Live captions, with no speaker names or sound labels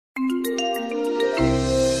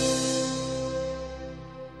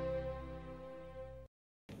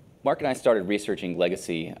Mark and I started researching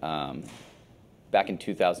legacy back in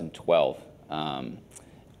 2012.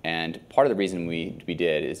 And part of the reason we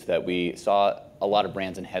did is that we saw a lot of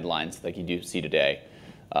brands and headlines like you do see today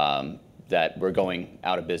that were going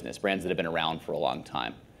out of business, brands that have been around for a long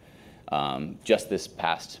time. Just this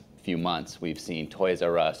past few months, we've seen Toys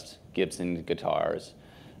R Us, Gibson Guitars,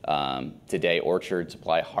 today Orchard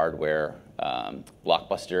Supply Hardware,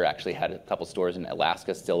 Blockbuster actually had a couple stores in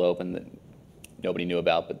Alaska still open that nobody knew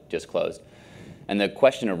about but just closed. And the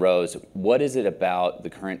question arose, what is it about the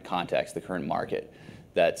current context, the current market,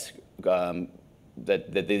 that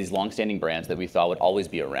these long-standing brands that we thought would always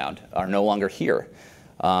be around are no longer here?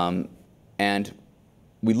 And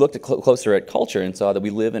we looked closer at culture and saw that we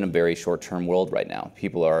live in a very short-term world right now.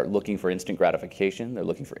 People are looking for instant gratification. They're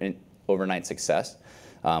looking for overnight success.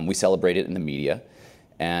 We celebrate it in the media.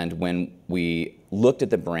 And when we looked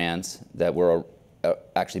at the brands that were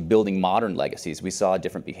actually building modern legacies, we saw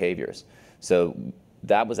different behaviors. So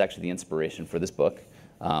that was actually the inspiration for this book.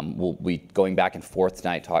 We'll be going back and forth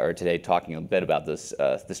tonight or today talking a bit about this,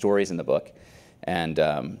 the stories in the book. And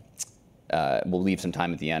we'll leave some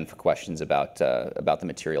time at the end for questions about the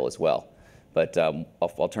material as well. But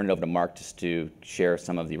I'll turn it over to Mark just to share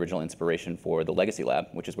some of the original inspiration for the Legacy Lab,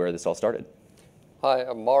 which is where this all started. Hi,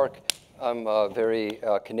 I'm Mark. I'm very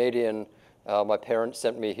Canadian. My parents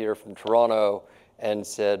sent me here from Toronto and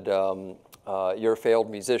said, you're a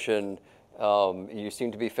failed musician. You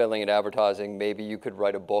seem to be failing at advertising. Maybe you could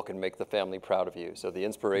write a book and make the family proud of you. So the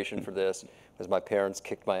inspiration for this was my parents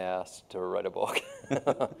kicked my ass to write a book.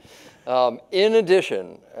 In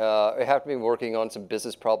addition, I have been working on some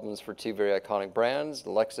business problems for two very iconic brands,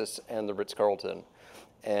 Lexus and the Ritz-Carlton.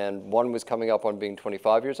 And one was coming up on being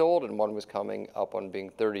 25 years old, and one was coming up on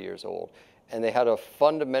being 30 years old. And they had a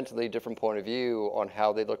fundamentally different point of view on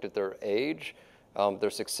how they looked at their age,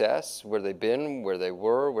 their success, where they've been, where they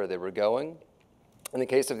were going. In the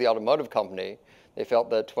case of the automotive company, they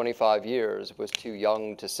felt that 25 years was too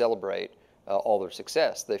young to celebrate all their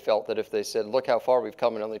success. They felt that if they said, look how far we've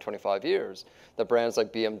come in only 25 years, that brands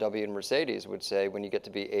like BMW and Mercedes would say, when you get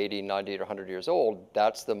to be 80, 90, or 100 years old,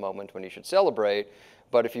 that's the moment when you should celebrate.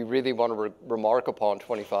 But if you really want to remark upon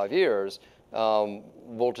 25 years,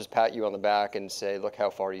 we'll just pat you on the back and say, look how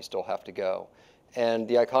far you still have to go. And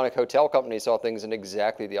the iconic hotel company saw things in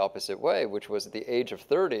exactly the opposite way, which was at the age of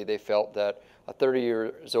 30, they felt that a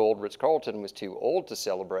 30-years-old Ritz-Carlton was too old to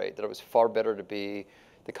celebrate, that it was far better to be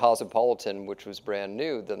the Cosmopolitan, which was brand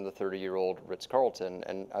new, than the 30-year-old Ritz-Carlton.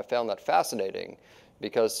 And I found that fascinating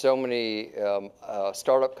because so many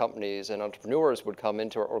startup companies and entrepreneurs would come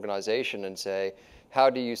into our organization and say, how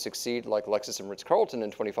do you succeed like Lexus and Ritz-Carlton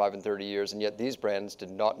in 25 and 30 years? And yet these brands did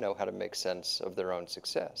not know how to make sense of their own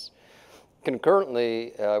success.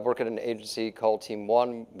 Concurrently, I work at an agency called Team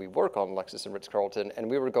One. We work on Lexus and Ritz-Carlton, and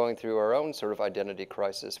we were going through our own sort of identity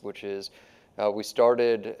crisis, which is we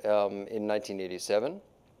started in 1987,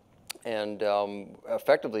 and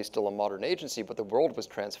effectively still a modern agency, but the world was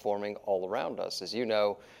transforming all around us. As you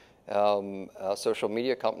know, social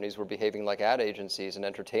media companies were behaving like ad agencies, and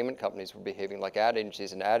entertainment companies were behaving like ad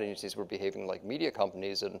agencies, and ad agencies were behaving like media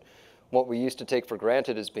companies, and what we used to take for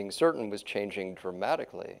granted as being certain was changing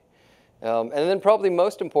dramatically. And then probably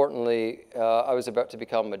most importantly, I was about to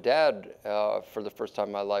become a dad for the first time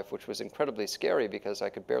in my life, which was incredibly scary because I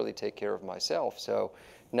could barely take care of myself. So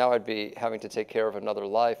now I'd be having to take care of another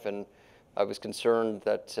life, and I was concerned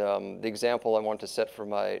that the example I wanted to set for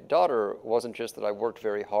my daughter wasn't just that I worked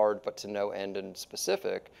very hard but to no end in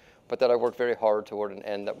specific, but that I worked very hard toward an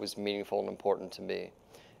end that was meaningful and important to me.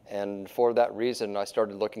 And for that reason, I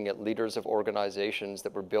started looking at leaders of organizations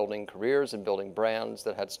that were building careers and building brands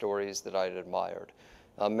that had stories that I had admired,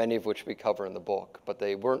 many of which we cover in the book. But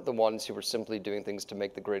they weren't the ones who were simply doing things to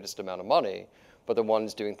make the greatest amount of money, but the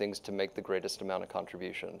ones doing things to make the greatest amount of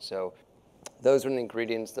contribution. So those were the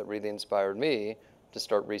ingredients that really inspired me to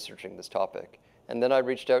start researching this topic. And then I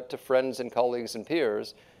reached out to friends and colleagues and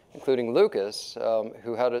peers, including Lucas,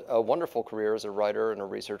 who had a wonderful career as a writer and a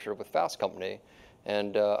researcher with Fast Company.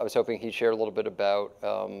 And I was hoping he'd share a little bit about,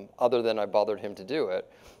 other than I bothered him to do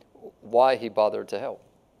it, why he bothered to help.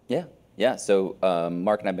 Yeah. So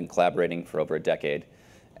Mark and I have been collaborating for over a decade.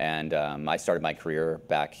 And I started my career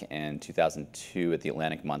back in 2002 at the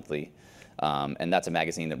Atlantic Monthly. And that's a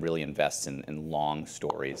magazine that really invests in long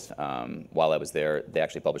stories. While I was there, they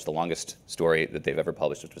actually published the longest story that they've ever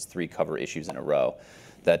published, which was 3 cover issues in a row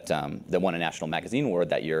that won a National Magazine Award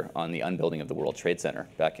that year on the unbuilding of the World Trade Center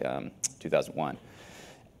back 2001.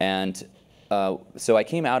 And So I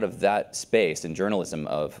came out of that space in journalism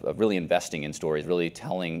of really investing in stories, really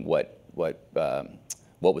telling what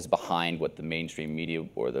was behind what the mainstream media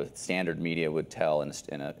or the standard media would tell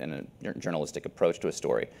in a journalistic approach to a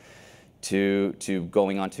story, to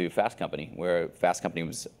going on to Fast Company, where Fast Company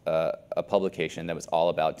was a publication that was all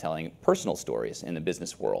about telling personal stories in the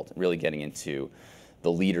business world, really getting into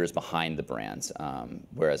the leaders behind the brands.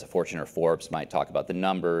 Whereas a Fortune or Forbes might talk about the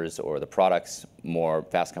numbers or the products, more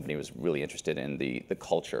Fast Company was really interested in the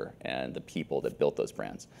culture and the people that built those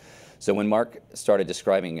brands. So when Mark started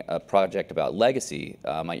describing a project about legacy,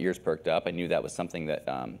 my ears perked up. I knew that was something that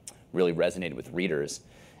really resonated with readers.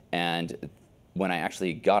 And when I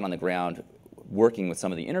actually got on the ground working with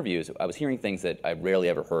some of the interviews, I was hearing things that I rarely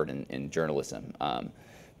ever heard in journalism.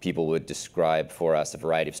 People would describe for us a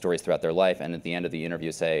variety of stories throughout their life, and at the end of the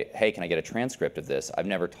interview say, hey, can I get a transcript of this? I've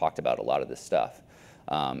never talked about a lot of this stuff.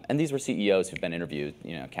 And these were CEOs who've been interviewed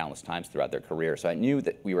countless times throughout their career, so I knew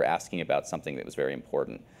that we were asking about something that was very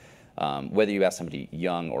important. Whether you ask somebody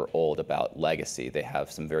young or old about legacy, they have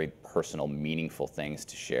some very personal, meaningful things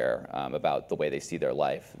to share about the way they see their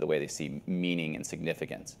life, the way they see meaning and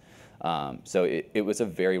significance. So it was a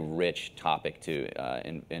very rich topic to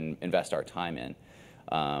invest our time in.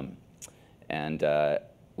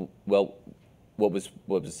 Well, what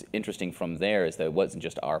was interesting from there is that it wasn't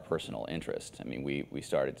just our personal interest. I mean, we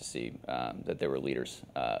started to see that there were leaders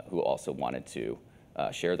who also wanted to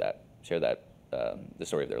share the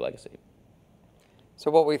story of their legacy.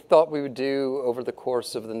 So what we thought we would do over the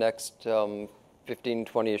course of the next 15,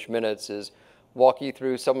 20-ish minutes is walk you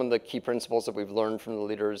through some of the key principles that we've learned from the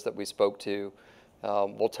leaders that we spoke to.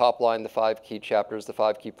 We'll top line the 5 key chapters, the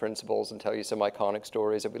 5 key principles, and tell you some iconic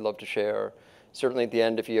stories that we'd love to share. Certainly at the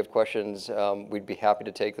end, if you have questions, we'd be happy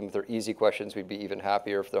to take them. If they're easy questions, we'd be even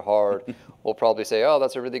happier. If they're hard, we'll probably say, oh,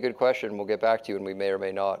 that's a really good question. We'll get back to you, and we may or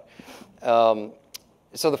may not.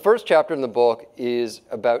 So the first chapter in the book is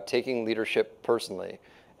about taking leadership personally.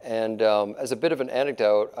 And as a bit of an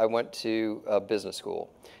anecdote, I went to business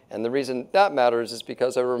school. And the reason that matters is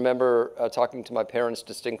because I remember talking to my parents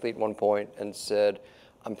distinctly at one point and said,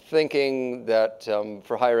 I'm thinking that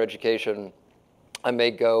for higher education, I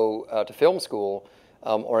may go to film school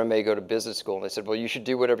or I may go to business school. And they said, well, you should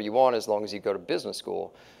do whatever you want as long as you go to business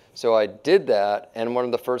school. So I did that, and one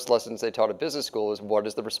of the first lessons they taught at business school is what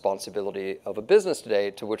is the responsibility of a business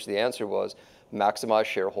today, to which the answer was maximize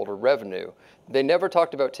shareholder revenue. They never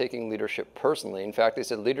talked about taking leadership personally. In fact, they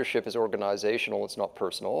said leadership is organizational, it's not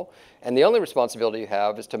personal, and the only responsibility you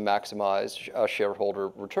have is to maximize shareholder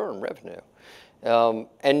return revenue.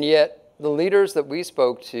 And yet, the leaders that we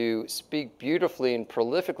spoke to speak beautifully and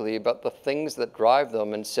prolifically about the things that drive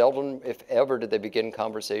them, and seldom, if ever, did they begin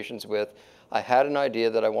conversations with, I had an idea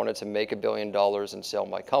that I wanted to make $1 billion and sell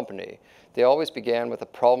my company. They always began with a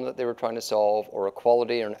problem that they were trying to solve or a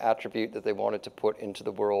quality or an attribute that they wanted to put into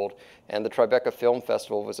the world. And the Tribeca Film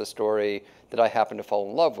Festival was a story that I happened to fall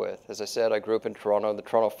in love with. As I said, I grew up in Toronto. The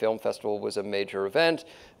Toronto Film Festival was a major event,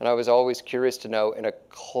 and I was always curious to know, in a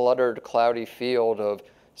cluttered, cloudy field of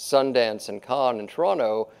Sundance and Cannes in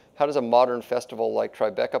Toronto, how does a modern festival like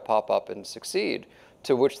Tribeca pop up and succeed?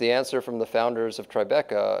 To which the answer from the founders of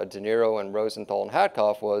Tribeca, De Niro and Rosenthal and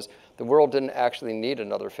Hatkoff, was the world didn't actually need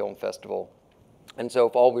another film festival. And so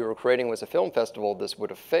if all we were creating was a film festival, this would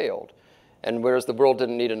have failed. And whereas the world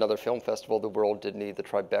didn't need another film festival, the world did need the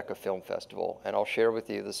Tribeca Film Festival. And I'll share with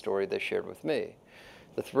you the story they shared with me.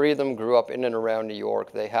 The 3 of them grew up in and around New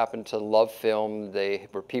York. They happened to love film. They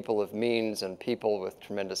were people of means and people with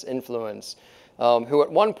tremendous influence. Who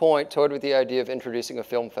at one point toyed with the idea of introducing a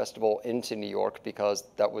film festival into New York because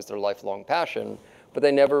that was their lifelong passion, but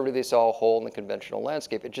they never really saw a hole in the conventional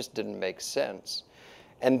landscape. It just didn't make sense.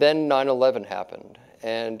 And then 9/11 happened.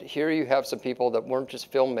 And here you have some people that weren't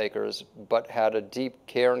just filmmakers, but had a deep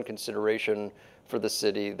care and consideration for the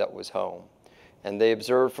city that was home. And they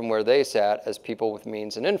observed from where they sat as people with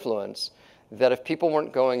means and influence that if people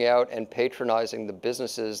weren't going out and patronizing the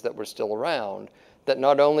businesses that were still around, that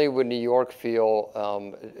not only would New York feel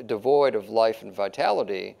devoid of life and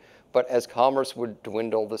vitality, but as commerce would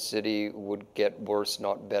dwindle, the city would get worse,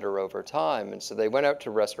 not better over time. And so they went out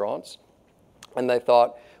to restaurants, and they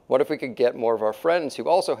thought, what if we could get more of our friends who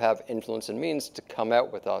also have influence and means to come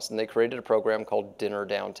out with us? And they created a program called Dinner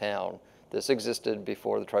Downtown. This existed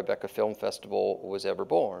before the Tribeca Film Festival was ever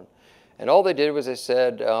born. And all they did was they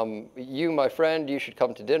said, you, my friend, you should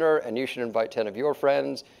come to dinner, and you should invite 10 of your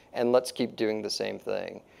friends, and let's keep doing the same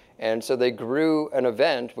thing. And so they grew an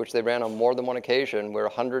event, which they ran on more than one occasion, where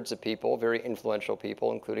hundreds of people, very influential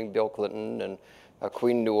people, including Bill Clinton and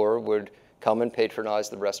Queen Noor, would come and patronize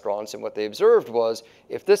the restaurants. And what they observed was,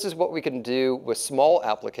 if this is what we can do with small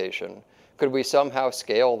application, Could we somehow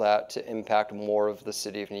scale that to impact more of the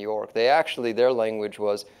city of New York? They actually, their language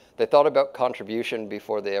was, they thought about contribution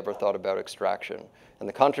before they ever thought about extraction. And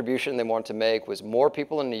the contribution they wanted to make was more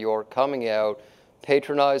people in New York coming out,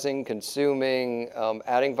 patronizing, consuming,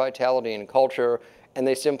 adding vitality and culture, and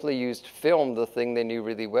they simply used film, the thing they knew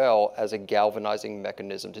really well, as a galvanizing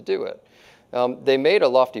mechanism to do it. They made a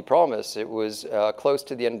lofty promise. It was close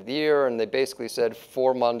to the end of the year, and they basically said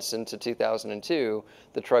 4 months into 2002,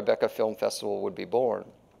 the Tribeca Film Festival would be born.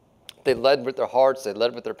 They led with their hearts, they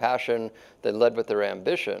led with their passion, they led with their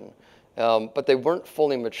ambition, but they weren't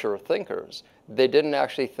fully mature thinkers. They didn't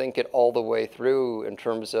actually think it all the way through in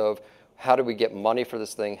terms of how do we get money for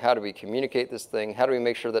this thing, how do we communicate this thing, how do we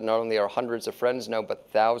make sure that not only our hundreds of friends know, but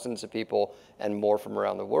thousands of people and more from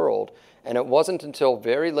around the world. And it wasn't until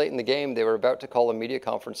very late in the game, they were about to call a media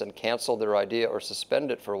conference and cancel their idea or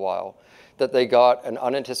suspend it for a while, that they got an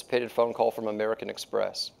unanticipated phone call from American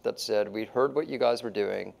Express that said, we heard what you guys were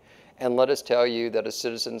doing, and let us tell you that as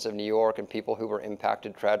citizens of New York and people who were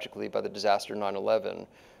impacted tragically by the disaster 9/11,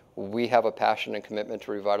 we have a passion and commitment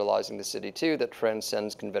to revitalizing the city too that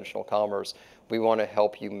transcends conventional commerce. We want to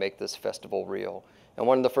help you make this festival real. And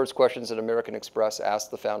one of the first questions that American Express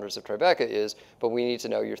asked the founders of Tribeca is, but we need to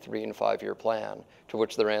know your 3- and 5-year plan. To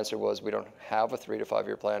which their answer was, we don't have a 3- to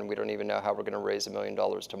 5-year plan. We don't even know how we're going to raise $1 million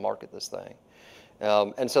to market this thing.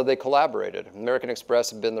 And so they collaborated. American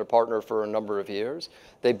Express had been their partner for a number of years.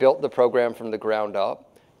 They built the program from the ground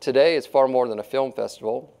up. Today, it's far more than a film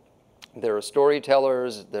festival. There are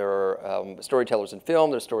storytellers, there are storytellers in film,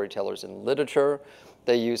 there are storytellers in literature.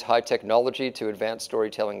 They use high technology to advance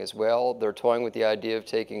storytelling as well. They're toying with the idea of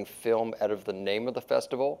taking film out of the name of the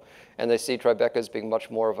festival, and they see Tribeca as being much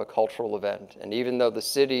more of a cultural event. And even though the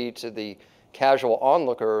city to the casual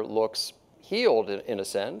onlooker looks healed in a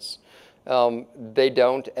sense, they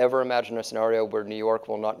don't ever imagine a scenario where New York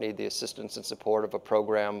will not need the assistance and support of a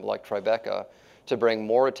program like Tribeca to bring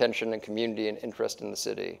more attention and community and interest in the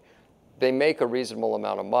city. They make a reasonable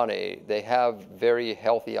amount of money. They have very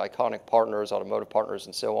healthy, iconic partners, automotive partners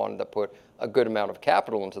and so on, that put a good amount of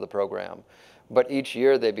capital into the program. But each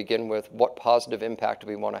year they begin with, what positive impact do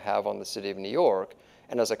we want to have on the city of New York?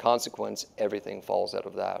 And as a consequence, everything falls out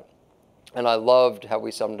of that. And I loved how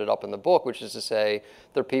we summed it up in the book, which is to say,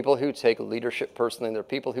 there are people who take leadership personally, there are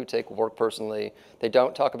people who take work personally. They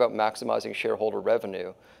don't talk about maximizing shareholder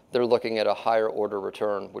revenue. They're looking at a higher order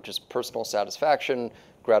return, which is personal satisfaction,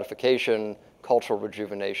 gratification, cultural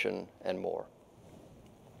rejuvenation, and more.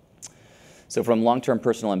 So from long-term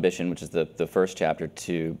personal ambition, which is the first chapter,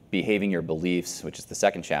 to behaving your beliefs, which is the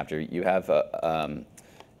second chapter, you have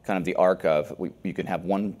kind of the arc of, you can have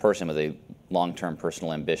one person with a long-term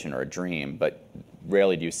personal ambition or a dream, but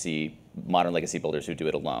rarely do you see modern legacy builders who do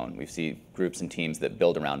it alone. We see groups and teams that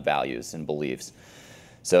build around values and beliefs.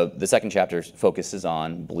 So the second chapter focuses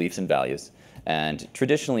on beliefs and values. And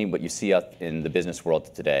traditionally, what you see out in the business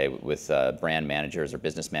world today with brand managers or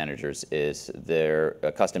business managers is they're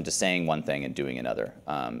accustomed to saying one thing and doing another.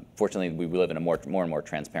 Fortunately, we live in a more and more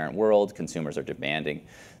transparent world. Consumers are demanding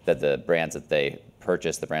that the brands that they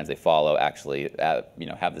purchase, the brands they follow, actually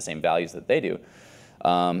have the same values that they do.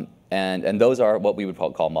 And those are what we would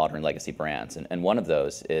call modern legacy brands. And one of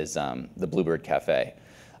those is the Bluebird Cafe.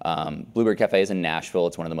 Bluebird Cafe is in Nashville.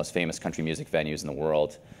 It's one of the most famous country music venues in the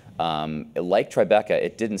world. Like Tribeca,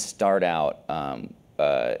 it didn't start out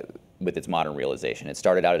with its modern realization. It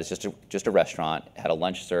started out as just a restaurant, had a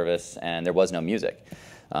lunch service, and there was no music.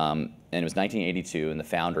 And it was 1982, and the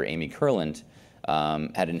founder, Amy Kurland,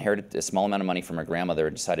 had inherited a small amount of money from her grandmother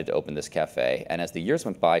and decided to open this cafe. And as the years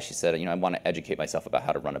went by, she said, I want to educate myself about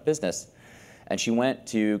how to run a business. And she went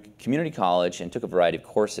to community college and took a variety of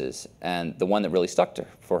courses. And the one that really stuck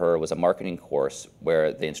for her was a marketing course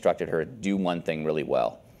where they instructed her to do one thing really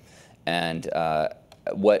well. And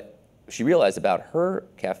what she realized about her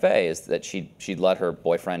cafe is that she'd let her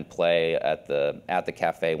boyfriend play at the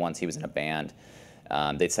cafe once. He was in a band.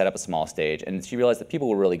 They'd set up a small stage, and she realized that people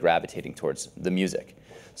were really gravitating towards the music.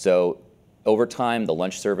 So over time, the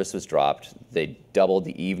lunch service was dropped. They doubled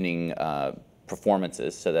the evening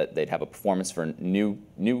performances so that they'd have a performance for new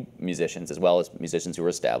musicians as well as musicians who were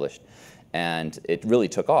established. And it really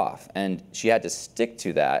took off. And she had to stick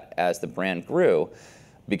to that as the brand grew,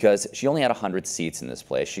 because she only had 100 seats in this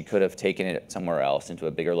place. She could have taken it somewhere else into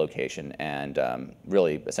a bigger location and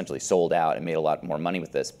really essentially sold out and made a lot more money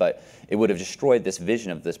with this. But it would have destroyed this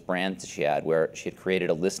vision of this brand that she had, where she had created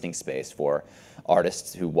a listening space for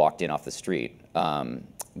artists who walked in off the street.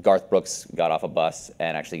 Garth Brooks got off a bus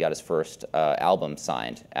and actually got his first album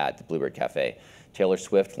signed at the Bluebird Cafe. Taylor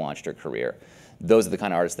Swift launched her career. Those are the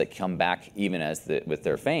kind of artists that come back even with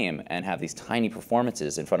their fame and have these tiny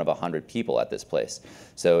performances in front of 100 people at this place.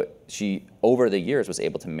 So she, over the years, was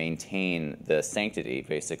able to maintain the sanctity,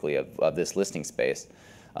 basically, of this listing space.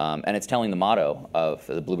 And it's telling the motto of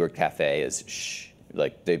the Bluebird Cafe is shh.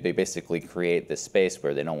 Like they basically create this space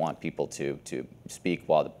where they don't want people to speak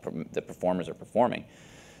while the performers are performing.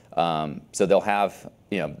 So they'll have,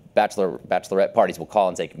 bachelorette parties will call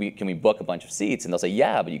and say, can we book a bunch of seats? And they'll say,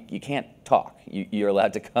 yeah, but you can't talk. You're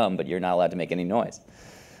allowed to come, but you're not allowed to make any noise.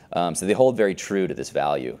 So they hold very true to this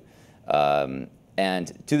value. And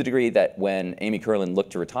to the degree that when Amy Curlin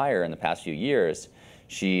looked to retire in the past few years,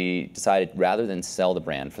 she decided rather than sell the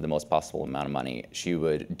brand for the most possible amount of money, she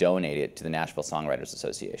would donate it to the Nashville Songwriters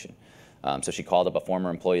Association. So she called up a former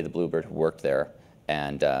employee of the Bluebird who worked there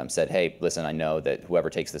and said, hey, listen, I know that whoever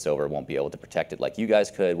takes this over won't be able to protect it like you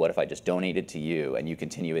guys could. What if I just donate it to you and you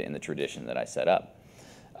continue it in the tradition that I set up?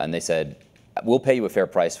 And they said, we'll pay you a fair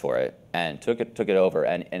price for it, and took it over,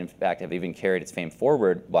 and in fact have even carried its fame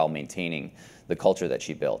forward while maintaining the culture that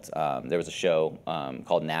she built. There was a show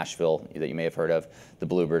called Nashville that you may have heard of. The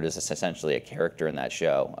Bluebird is essentially a character in that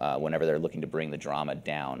show. Whenever they're looking to bring the drama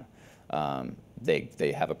down,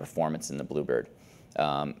 they have a performance in the Bluebird.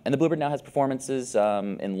 And the Bluebird now has performances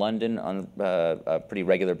in London on a pretty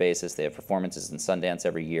regular basis. They have performances in Sundance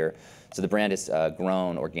every year. So the brand has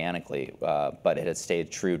grown organically, but it has stayed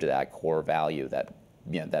true to that core value,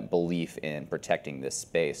 that belief in protecting this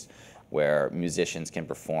space where musicians can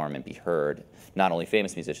perform and be heard, not only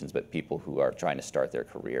famous musicians, but people who are trying to start their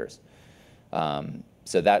careers.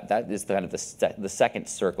 So that is kind of the second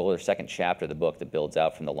circle or second chapter of the book that builds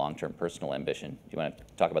out from the long-term personal ambition. Do you want to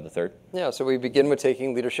talk about the third? Yeah, so we begin with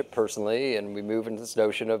taking leadership personally, and we move into this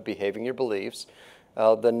notion of behaving your beliefs.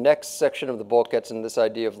 The next section of the book gets into this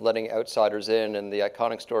idea of letting outsiders in, and the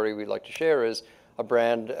iconic story we'd like to share is a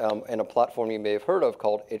brand and a platform you may have heard of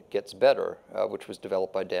called It Gets Better, which was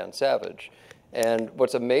developed by Dan Savage. And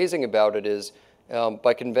what's amazing about it is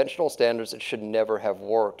by conventional standards, it should never have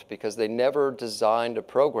worked because they never designed a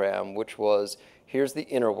program which was, here's the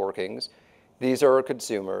inner workings, these are our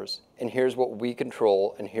consumers, and here's what we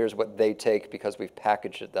control, and here's what they take because we've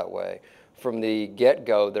packaged it that way. From the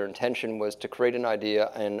get-go, their intention was to create an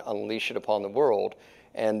idea and unleash it upon the world,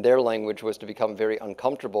 and their language was to become very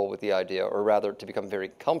uncomfortable with the idea, or rather to become very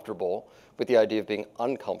comfortable with the idea of being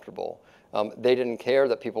uncomfortable. They didn't care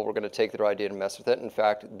that people were going to take their idea and mess with it. In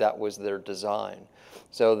fact, that was their design.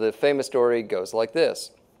 So the famous story goes like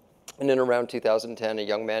this. And in around 2010, a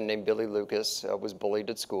young man named Billy Lucas was bullied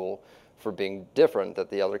at school for being different, that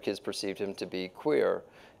the other kids perceived him to be queer.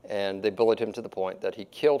 And they bullied him to the point that he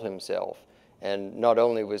killed himself. And not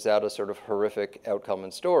only was that a sort of horrific outcome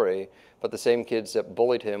and story, but the same kids that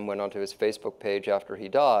bullied him went onto his Facebook page after he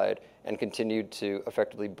died and continued to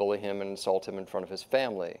effectively bully him and insult him in front of his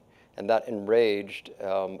family. And that enraged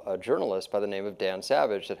a journalist by the name of Dan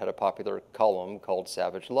Savage that had a popular column called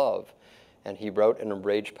Savage Love. And he wrote an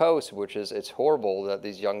enraged post, which is, it's horrible that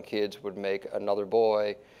these young kids would make another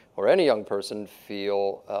boy or any young person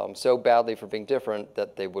feel so badly for being different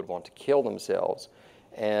that they would want to kill themselves.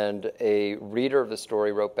 And a reader of the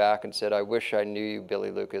story wrote back and said, I wish I knew you,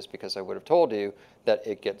 Billy Lucas, because I would have told you that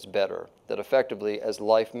it gets better. That effectively, as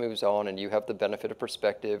life moves on and you have the benefit of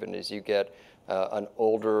perspective, and as you get an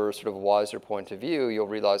older, sort of wiser point of view, you'll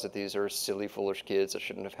realize that these are silly, foolish kids that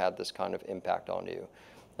shouldn't have had this kind of impact on you.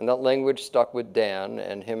 And that language stuck with Dan,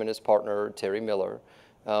 and him and his partner, Terry Miller,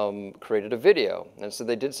 created a video. And so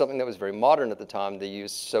they did something that was very modern at the time. They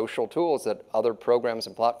used social tools that other programs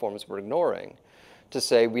and platforms were ignoring to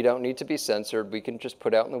say, we don't need to be censored. We can just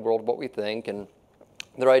put out in the world what we think. And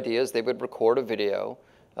their idea is they would record a video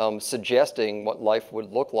suggesting what life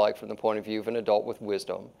would look like from the point of view of an adult with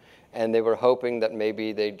wisdom. And they were hoping that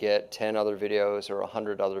maybe they'd get 10 other videos or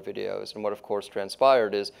 100 other videos. And what, of course,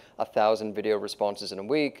 transpired is 1,000 video responses in a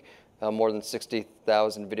week, more than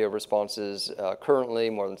 60,000 video responses currently,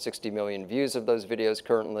 more than 60 million views of those videos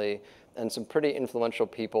currently. And some pretty influential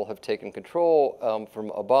people have taken control, from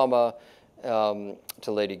Obama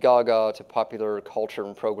to Lady Gaga to popular culture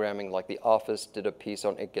and programming like The Office did a piece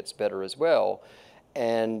on It Gets Better as well.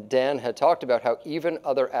 And Dan had talked about how even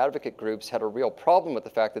other advocate groups had a real problem with the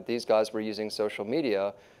fact that these guys were using social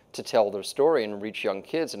media to tell their story and reach young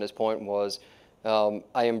kids. And his point was,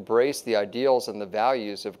 I embrace the ideals and the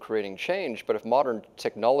values of creating change, but if modern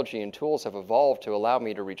technology and tools have evolved to allow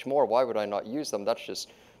me to reach more, why would I not use them? That's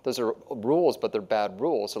just, those are rules, but they're bad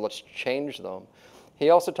rules, so let's change them. He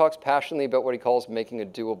also talks passionately about what he calls making a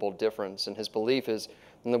doable difference. And his belief is,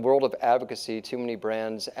 in the world of advocacy, too many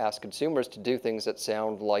brands ask consumers to do things that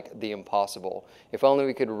sound like the impossible. If only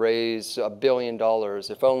we could raise $1 billion,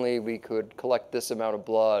 if only we could collect this amount of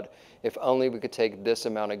blood, if only we could take this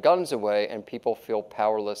amount of guns away, and people feel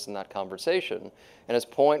powerless in that conversation. And his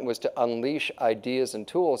point was to unleash ideas and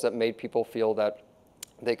tools that made people feel that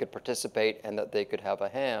they could participate and that they could have a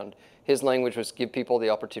hand. His language was give people the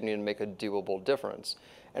opportunity to make a doable difference.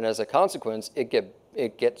 And as a consequence, it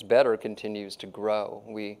gets better, continues to grow.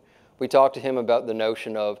 We talked to him about the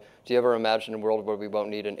notion of, do you ever imagine a world where we won't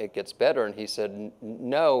need an it gets better? And he said,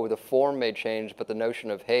 no, the form may change, but the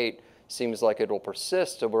notion of hate seems like it'll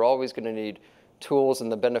persist. So we're always going to need tools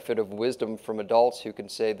and the benefit of wisdom from adults who can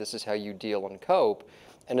say this is how you deal and cope.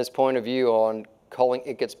 And his point of view on calling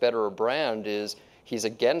it gets better a brand is he's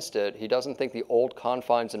against it. He doesn't think the old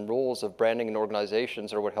confines and rules of branding and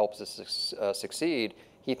organizations are what helps us succeed.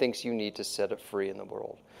 He thinks you need to set it free in the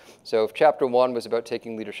world. So if chapter 1 was about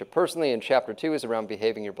taking leadership personally, and chapter 2 is around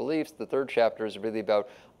behaving your beliefs, the third chapter is really about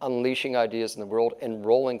unleashing ideas in the world,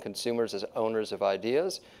 enrolling consumers as owners of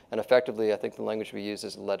ideas, and effectively, I think the language we use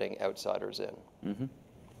is letting outsiders in.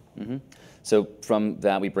 Mm-hmm. Mm-hmm. So from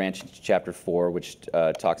that, we branch into chapter 4, which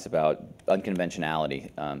talks about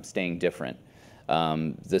unconventionality, staying different.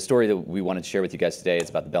 The story that we wanted to share with you guys today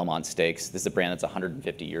is about the Belmont Stakes. This is a brand that's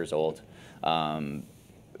 150 years old.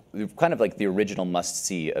 Kind of like the original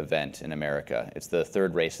must-see event in America. It's the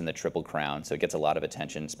third race in the Triple Crown, so it gets a lot of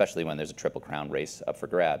attention, especially when there's a Triple Crown race up for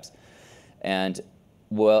grabs. And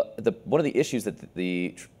well, one of the issues that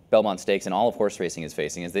the Belmont Stakes and all of horse racing is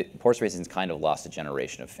facing is that horse racing has kind of lost a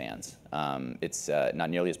generation of fans. It's not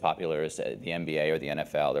nearly as popular as the NBA or the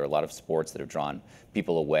NFL. There are a lot of sports that have drawn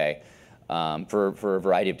people away for a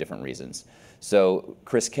variety of different reasons. So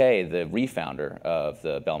Chris Kay, the refounder of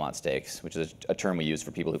the Belmont Stakes, which is a term we use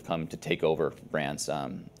for people who've come to take over brands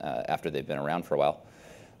after they've been around for a while,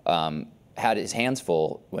 had his hands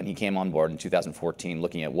full when he came on board in 2014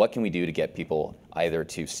 looking at what can we do to get people either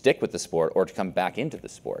to stick with the sport or to come back into the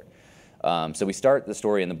sport. So we start the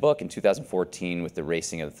story in the book in 2014 with the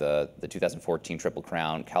racing of the 2014 Triple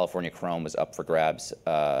Crown. California Chrome was up for grabs,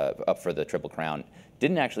 up for the Triple Crown,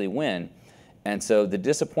 didn't actually win. And so the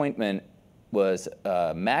disappointment was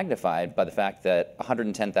magnified by the fact that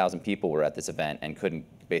 110,000 people were at this event and couldn't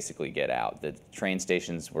basically get out. The train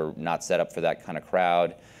stations were not set up for that kind of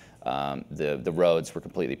crowd. The roads were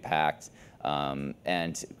completely packed.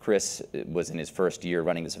 And Chris was in his first year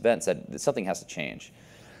running this event, said that something has to change.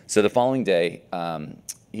 So the following day,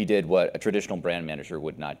 he did what a traditional brand manager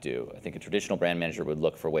would not do. I think a traditional brand manager would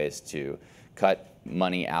look for ways to cut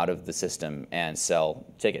money out of the system and sell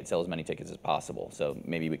as many tickets as possible. So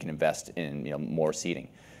maybe we can invest in more seating.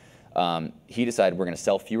 He decided we're going to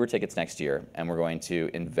sell fewer tickets next year, and we're going to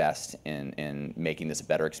invest in making this a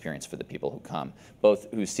better experience for the people who come,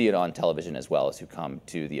 both who see it on television as well as who come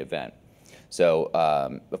to the event. So,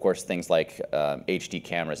 of course, things like HD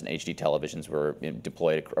cameras and HD televisions were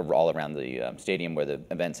deployed all around the stadium where the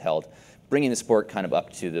event's held, bringing the sport kind of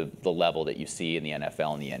up to the level that you see in the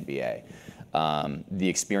NFL and the NBA. The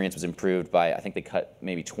experience was improved by, I think they cut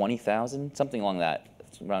maybe 20,000, something along that,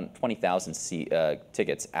 around 20,000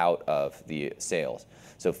 tickets out of the sales.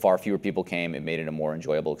 So far fewer people came. It made it a more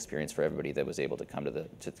enjoyable experience for everybody that was able to come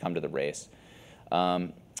to the race.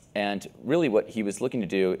 And really what he was looking to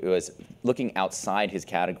do was looking outside his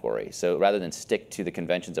category. So rather than stick to the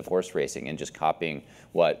conventions of horse racing and just copying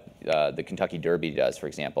what the Kentucky Derby does, for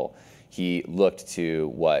example, he looked to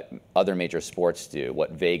what other major sports do,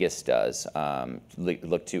 what Vegas does,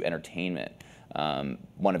 looked to entertainment.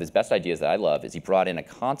 One of his best ideas that I love is he brought in a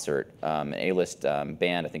concert, an A-list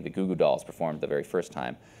band. I think the Goo Goo Dolls performed the very first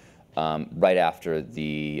time, right after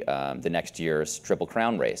the next year's Triple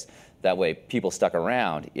Crown race. That way, people stuck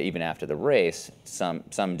around even after the race. Some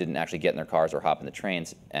didn't actually get in their cars or hop in the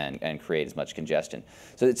trains and create as much congestion.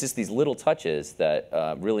 So it's just these little touches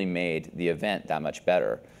that really made the event that much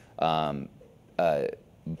better.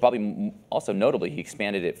 Probably also notably, he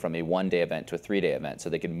expanded it from a one-day event to a three-day event, so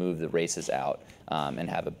they could move the races out and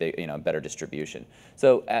have a big, better distribution.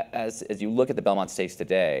 So as you look at the Belmont Stakes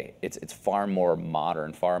today, it's far more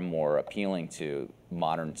modern, far more appealing to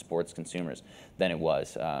modern sports consumers than it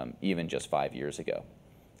was even just 5 years ago.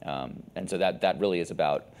 And so that really is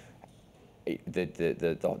about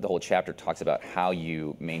the whole chapter talks about how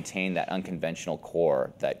you maintain that unconventional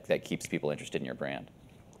core that keeps people interested in your brand.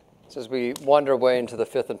 So as we wander our way into the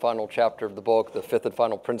fifth and final chapter of the book, the fifth and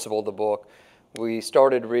final principle of the book, we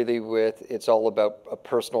started really with it's all about a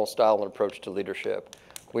personal style and approach to leadership.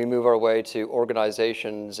 We move our way to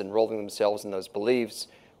organizations enrolling themselves in those beliefs.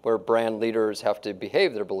 where brand leaders have to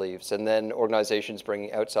behave their beliefs, and then organizations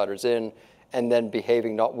bringing outsiders in, and then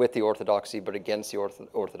behaving not with the orthodoxy, but against the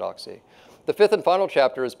orthodoxy. The fifth and final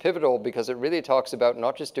chapter is pivotal because it really talks about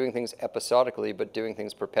not just doing things episodically, but doing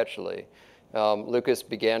things perpetually. Lucas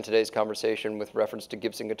began today's conversation with reference to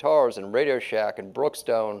Gibson Guitars and Radio Shack and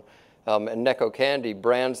Brookstone and Necco Candy,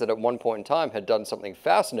 brands that at one point in time had done something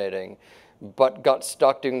fascinating, but got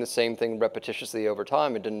stuck doing the same thing repetitiously over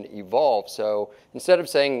time and didn't evolve. So instead of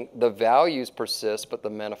saying the values persist, but the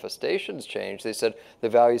manifestations change, they said the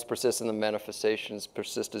values persist and the manifestations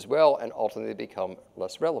persist as well, and ultimately become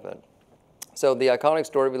less relevant. So the iconic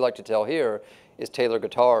story we like to tell here is Taylor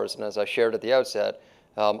Guitars, and as I shared at the outset,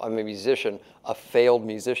 I'm a musician, a failed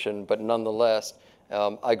musician, but nonetheless,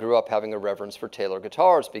 I grew up having a reverence for Taylor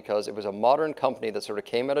Guitars because it was a modern company that sort of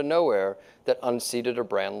came out of nowhere that unseated a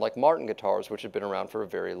brand like Martin Guitars, which had been around for a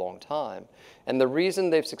very long time. And the reason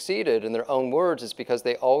they've succeeded, in their own words, is because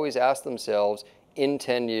they always ask themselves, in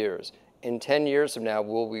 10 years, in 10 years from now,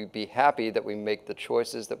 will we be happy that we make the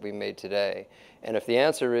choices that we made today? And if the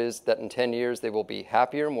answer is that in 10 years they will be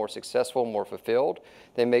happier, more successful, more fulfilled,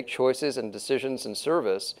 they make choices and decisions in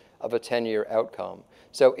service of a 10-year outcome.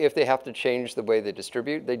 So if they have to change the way they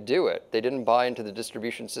distribute, they do it. They didn't buy into the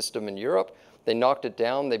distribution system in Europe. They knocked it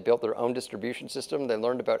down. They built their own distribution system. They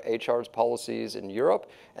learned about HR's policies in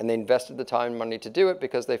Europe, and they invested the time and money to do it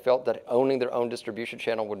because they felt that owning their own distribution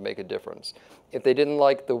channel would make a difference. If they didn't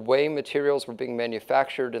like the way materials were being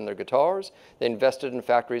manufactured in their guitars, they invested in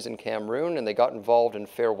factories in Cameroon, and they got involved in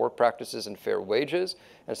fair work practices and fair wages.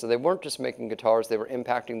 And so they weren't just making guitars, they were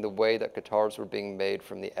impacting the way that guitars were being made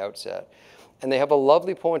from the outset. And they have a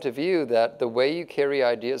lovely point of view that the way you carry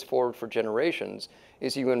ideas forward for generations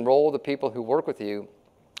is you enroll the people who work with you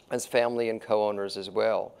as family and co-owners as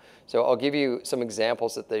well. So I'll give you some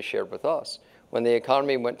examples that they shared with us. When the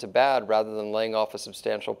economy went to bad, rather than laying off a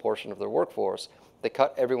substantial portion of their workforce, they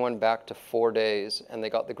cut everyone back to 4 days, and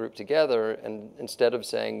they got the group together, and instead of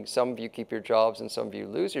saying some of you keep your jobs and some of you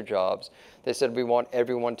lose your jobs, they said we want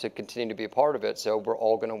everyone to continue to be a part of it, so we're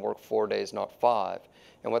all going to work 4 days, not 5.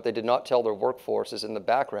 And what they did not tell their workforce is in the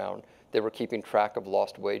background, they were keeping track of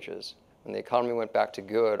lost wages. When the economy went back to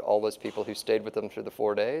good, all those people who stayed with them through the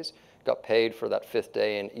 4 days got paid for that 5th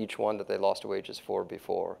day in each one that they lost wages for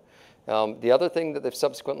before. The other thing that they've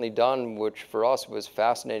subsequently done, which for us was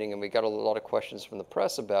fascinating, and we got a lot of questions from the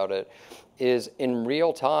press about it, is in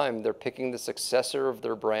real time, they're picking the successor of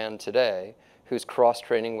their brand today, who's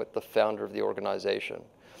cross-training with the founder of the organization.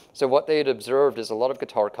 So what they had observed is a lot of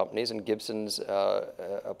guitar companies, and Gibson's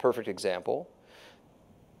a perfect example,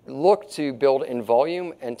 look to build in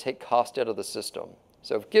volume and take cost out of the system.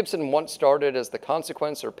 So if Gibson once started as the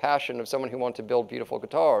consequence or passion of someone who wanted to build beautiful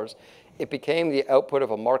guitars, it became the output of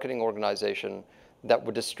a marketing organization that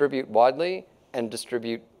would distribute widely and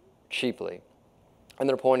distribute cheaply. And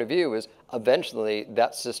their point of view is eventually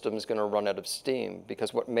that system is going to run out of steam,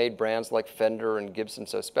 because what made brands like Fender and Gibson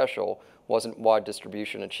so special wasn't wide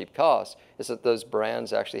distribution and cheap costs, is that those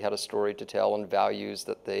brands actually had a story to tell and values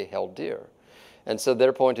that they held dear. And so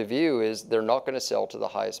their point of view is they're not going to sell to the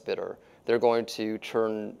highest bidder. They're going to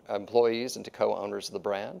turn employees into co-owners of the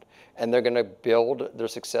brand, and they're going to build their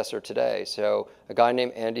successor today. So a guy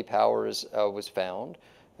named Andy Powers was found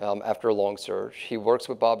after a long search. He works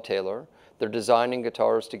with Bob Taylor. They're designing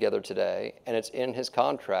guitars together today, and it's in his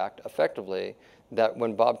contract, effectively, that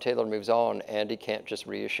when Bob Taylor moves on, Andy can't just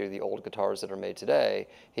reissue the old guitars that are made today.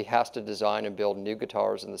 He has to design and build new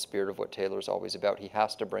guitars in the spirit of what Taylor's always about. He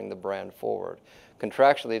has to bring the brand forward.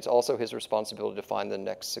 Contractually, it's also his responsibility to find the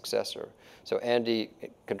next successor. So Andy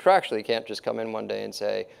contractually can't just come in one day and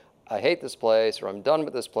say, I hate this place, or I'm done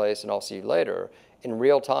with this place, and I'll see you later. In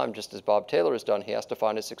real time, just as Bob Taylor has done, he has to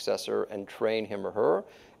find a successor and train him or her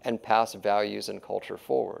and pass values and culture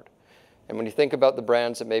forward. And when you think about the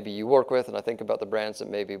brands that maybe you work with, and I think about the brands that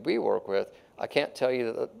maybe we work with, I can't tell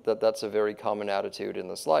you that that's a very common attitude in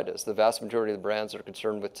the slightest. The vast majority of the brands are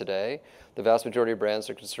concerned with today. The vast majority of brands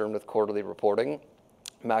are concerned with quarterly reporting,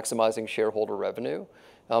 maximizing shareholder revenue.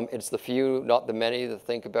 It's the few, not the many, that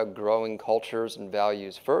think about growing cultures and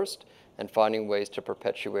values first and finding ways to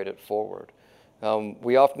perpetuate it forward.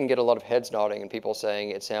 We often get a lot of heads nodding and people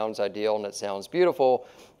saying it sounds ideal and it sounds beautiful.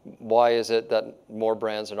 Why is it that more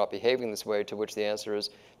brands are not behaving this way? To which the answer is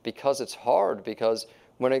because it's hard. Because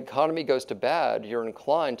when an economy goes to bad, you're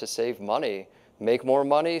inclined to save money, make more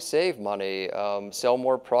money, save money, sell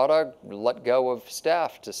more product, let go of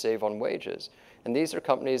staff to save on wages. And these are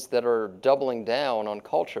companies that are doubling down on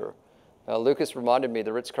culture. Lucas reminded me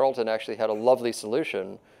the Ritz-Carlton actually had a lovely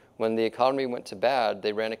solution. When the economy went to bad,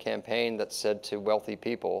 they ran a campaign that said to wealthy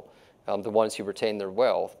people, the ones who retained their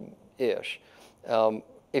wealth-ish,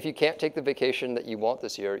 if you can't take the vacation that you want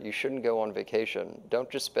this year, you shouldn't go on vacation. Don't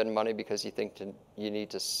just spend money because you think you need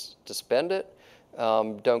to spend it.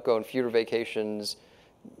 Don't go on fewer vacations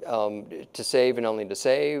to save and only to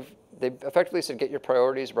save. They effectively said, get your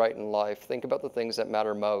priorities right in life. Think about the things that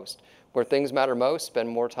matter most. Where things matter most, spend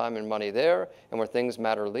more time and money there. And where things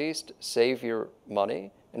matter least, save your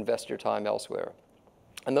money, invest your time elsewhere.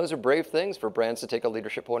 And those are brave things for brands to take a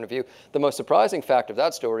leadership point of view. The most surprising fact of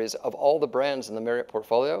that story is, of all the brands in the Marriott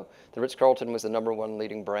portfolio, the Ritz-Carlton was the #1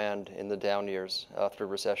 leading brand in the down years through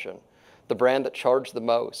recession. The brand that charged the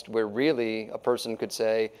most, where really a person could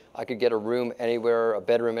say, I could get a room anywhere, a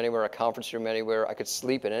bedroom anywhere, a conference room anywhere, I could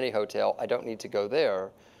sleep in any hotel, I don't need to go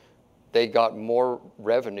there. They got more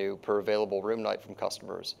revenue per available room night from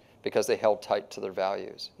customers because they held tight to their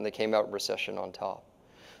values, and they came out in recession on top.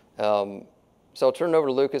 So I'll turn it over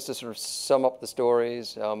to Lucas to sort of sum up the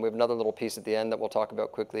stories. We have another little piece at the end that we'll talk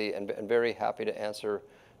about quickly, and very happy to answer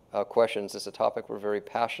questions. It's a topic we're very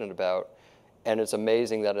passionate about, and it's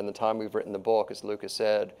amazing that in the time we've written the book, as Lucas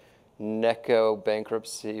said, Necco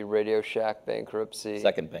bankruptcy, Radio Shack bankruptcy.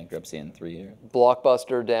 Second bankruptcy in 3 years.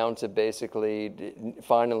 Blockbuster down to basically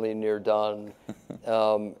finally near done.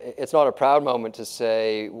 It's not a proud moment to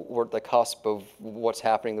say we're at the cusp of what's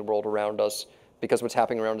happening in the world around us, because what's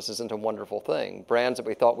happening around us isn't a wonderful thing. Brands that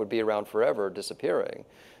we thought would be around forever are disappearing.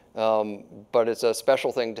 But it's a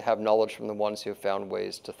special thing to have knowledge from the ones who have found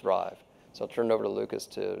ways to thrive. So I'll turn it over to Lucas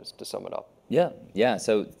to sum it up. Yeah.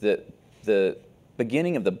 So the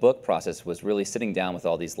beginning of the book process was really sitting down with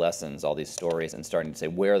all these lessons, all these stories, and starting to say,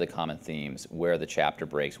 where are the common themes? Where are the chapter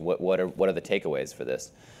breaks? What are the takeaways for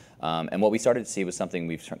this? And what we started to see was something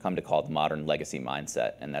we've come to call the modern legacy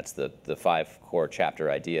mindset, and that's the 5 core chapter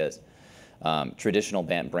ideas. Traditional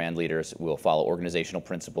brand leaders will follow organizational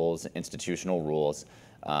principles, institutional rules.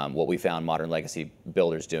 What we found modern legacy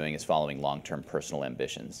builders doing is following long-term personal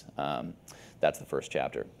ambitions. That's the first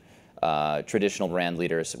chapter. Traditional brand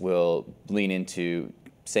leaders will lean into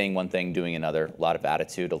saying one thing, doing another, a lot of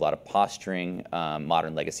attitude, a lot of posturing.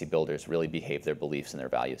 Modern legacy builders really behave their beliefs and their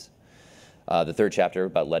values. The third chapter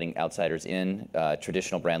about letting outsiders in.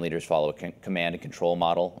 Traditional brand leaders follow a command and control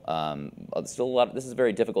model. Still a lot. This is a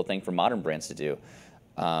very difficult thing for modern brands to do.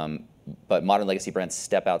 But modern legacy brands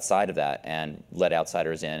step outside of that and let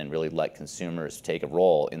outsiders in and really let consumers take a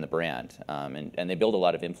role in the brand. And they build a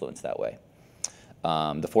lot of influence that way.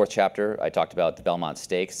 The fourth chapter, I talked about the Belmont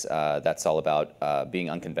Stakes. That's all about being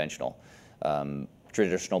unconventional.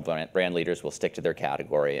 Traditional brand leaders will stick to their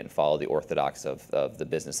category and follow the orthodox of the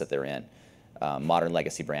business that they're in. Modern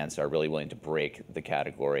legacy brands are really willing to break the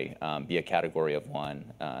category, be a category of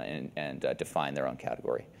one, and define their own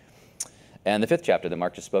category. And the fifth chapter that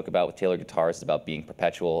Mark just spoke about with Taylor Guitars is about being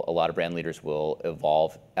perpetual. A lot of brand leaders will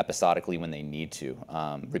evolve episodically when they need to,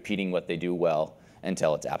 repeating what they do well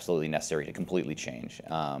until it's absolutely necessary to completely change.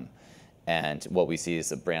 And what we see is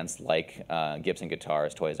that brands like Gibson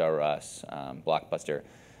Guitars, Toys R Us, Blockbuster,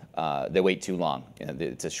 they wait too long.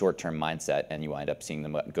 It's a short-term mindset, and you wind up seeing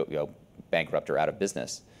them go bankrupt or out of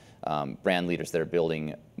business. Brand leaders that are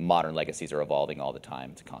building modern legacies are evolving all the time.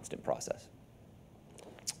 It's a constant process.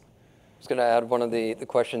 I was going to add, one of the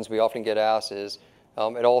questions we often get asked is,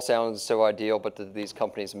 it all sounds so ideal, but do these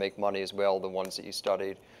companies make money as well, the ones that you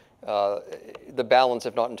studied? The balance,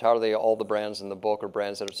 if not entirely all the brands in the book, are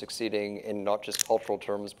brands that are succeeding in not just cultural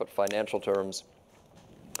terms, but financial terms.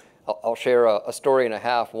 I'll share a story and a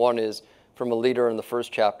half. One is from a leader in the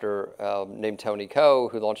first chapter named Tony Coe,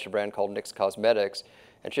 who launched a brand called NYX Cosmetics.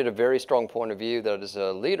 And she had a very strong point of view that as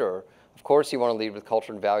a leader, of course you want to lead with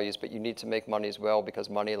culture and values, but you need to make money as well, because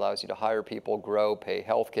money allows you to hire people, grow, pay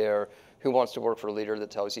healthcare. Who wants to work for a leader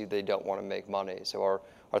that tells you they don't want to make money? So our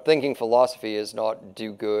thinking philosophy is not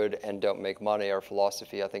do good and don't make money. Our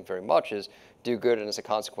philosophy, I think, very much is do good, and as a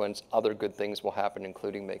consequence, other good things will happen,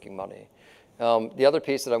 including making money. The other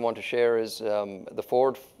piece that I want to share is the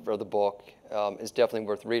foreword for the book is definitely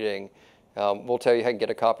worth reading. We'll tell you how you can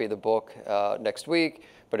get a copy of the book next week,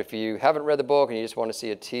 but if you haven't read the book and you just want to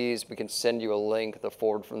see a tease, we can send you a link. The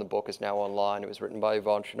foreword from the book is now online. It was written by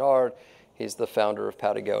Yvon Chouinard. He's the founder of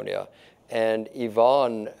Patagonia. And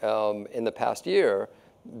Yvon, in the past year,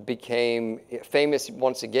 became famous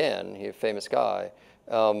once again, he's a famous guy,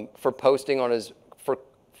 for posting on his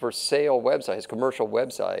for sale website, his commercial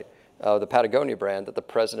website, the Patagonia brand, that the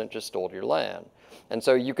president just stole your land. And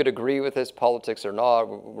so you could agree with his politics or not.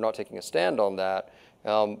 We're not taking a stand on that.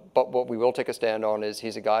 But what we will take a stand on is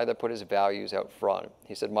he's a guy that put his values out front.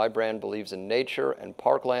 He said, my brand believes in nature and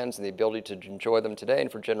parklands and the ability to enjoy them today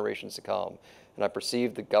and for generations to come. And I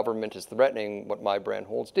perceive the government is threatening what my brand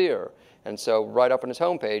holds dear. And so right up on his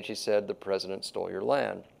homepage, he said, the president stole your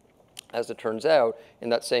land. As it turns out, in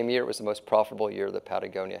that same year, it was the most profitable year that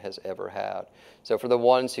Patagonia has ever had. So for the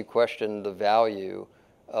ones who question the value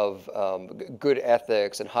of good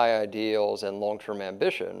ethics and high ideals and long-term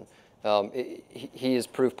ambition, he is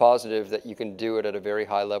proof positive that you can do it at a very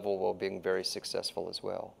high level while being very successful as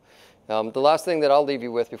well. The last thing that I'll leave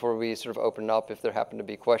you with before we sort of open up, if there happen to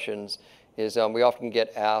be questions, is we often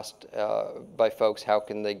get asked by folks how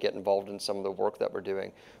can they get involved in some of the work that we're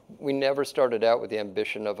doing. We never started out with the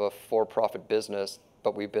ambition of a for-profit business,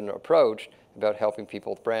 but we've been approached about helping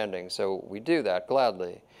people with branding, so we do that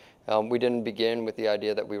gladly. We didn't begin with the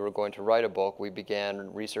idea that we were going to write a book. We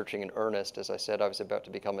began researching in earnest. As I said, I was about to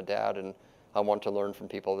become a dad, and I wanted to learn from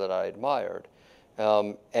people that I admired.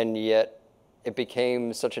 And yet, it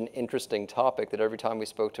became such an interesting topic that every time we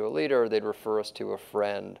spoke to a leader, they'd refer us to a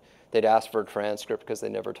friend. They'd ask for a transcript because they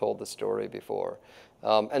never told the story before.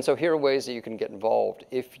 And so here are ways that you can get involved.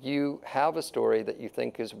 If you have a story that you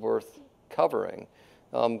think is worth covering,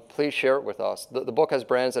 please share it with us. The book has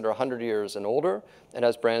brands that are 100 years and older. It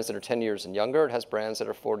has brands that are 10 years and younger. It has brands that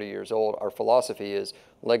are 40 years old. Our philosophy is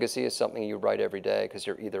legacy is something you write every day because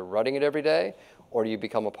you're either writing it every day or you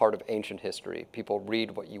become a part of ancient history. People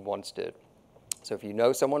read what you once did. So if you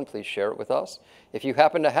know someone, please share it with us. If you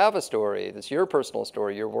happen to have a story, that's your personal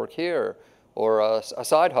story, your work here, or a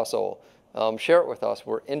side hustle, share it with us.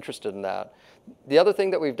 We're interested in that. The other thing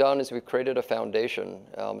that we've done is we've created a foundation.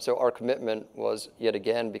 So our commitment was, yet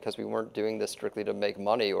again, because we weren't doing this strictly to make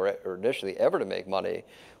money or initially ever to make money,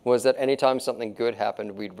 was that anytime something good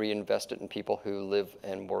happened, we'd reinvest it in people who live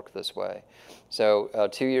and work this way. So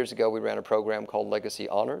 2 years ago, we ran a program called Legacy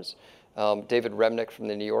Honors. David Remnick from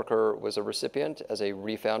The New Yorker was a recipient as a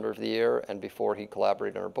refounder of the year, and before he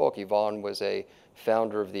collaborated on our book, Yvonne was a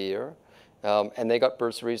founder of the year. And they got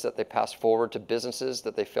bursaries that they passed forward to businesses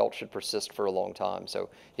that they felt should persist for a long time. So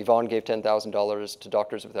Yvonne gave $10,000 to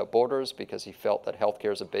Doctors Without Borders because he felt that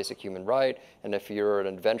healthcare is a basic human right, and if you're an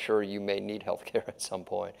adventurer, you may need healthcare at some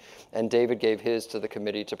point. And David gave his to the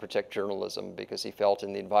Committee to Protect Journalism because he felt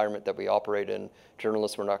in the environment that we operate in,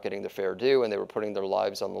 journalists were not getting the fair due and they were putting their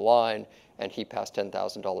lives on the line, and he passed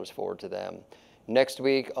 $10,000 forward to them. Next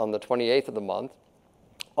week, on the 28th of the month,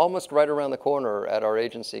 almost right around the corner at our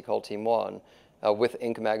agency called Team One, with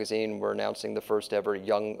Inc. magazine, we're announcing the first ever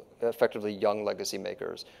effectively young legacy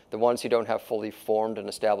makers. The ones who don't have fully formed and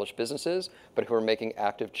established businesses, but who are making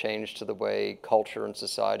active change to the way culture and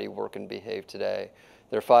society work and behave today.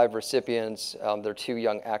 There are 5 recipients. There are 2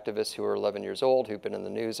 young activists who are 11 years old who've been in the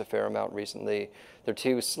news a fair amount recently. There are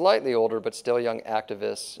 2 slightly older but still young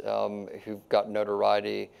activists who've got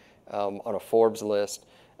notoriety on a Forbes list.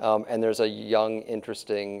 And there's a young,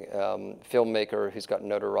 interesting filmmaker who's got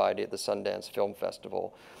notoriety at the Sundance Film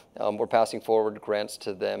Festival. We're passing forward grants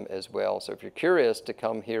to them as well. So if you're curious to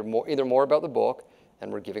come hear either more about the book,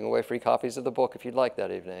 and we're giving away free copies of the book if you'd like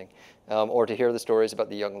that evening, or to hear the stories about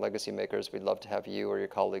the young legacy makers, we'd love to have you or your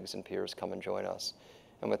colleagues and peers come and join us.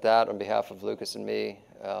 And with that, on behalf of Lucas and me,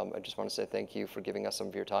 I just want to say thank you for giving us some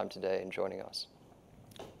of your time today and joining us.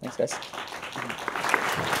 Thanks, guys.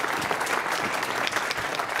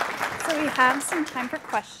 So we have some time for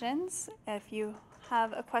questions. If you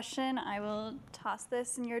have a question, I will toss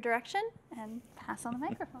this in your direction and pass on the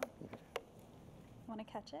microphone. Want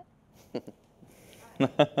to catch it? Do you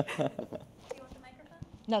want the microphone?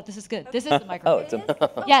 No, this is good. Okay. This is the microphone. Oh, it's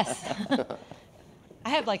a Yes. I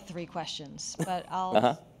have like 3 questions, but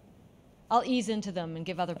I'll ease into them and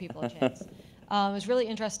give other people a chance. It was really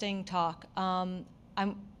interesting talk. I'm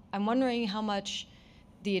wondering how much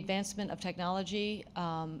the advancement of technology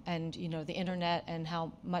and the internet and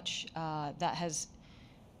how much that has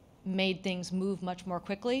made things move much more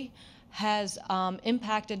quickly has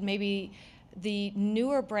impacted maybe the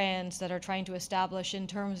newer brands that are trying to establish in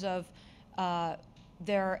terms of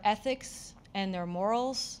their ethics and their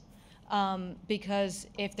morals, because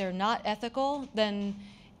if they're not ethical, then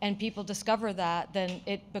and people discover that, then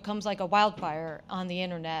it becomes like a wildfire on the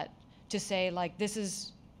internet to say like this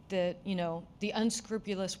is the the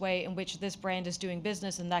unscrupulous way in which this brand is doing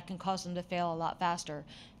business, and that can cause them to fail a lot faster.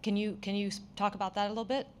 Can you talk about that a little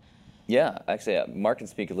bit? Yeah, actually, Mark can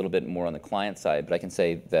speak a little bit more on the client side, but I can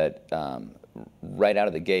say that right out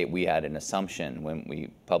of the gate, we had an assumption when we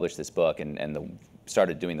published this book and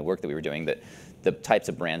started doing the work that we were doing, that the types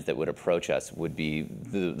of brands that would approach us would be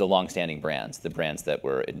the long-standing brands, the brands that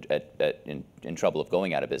were in trouble of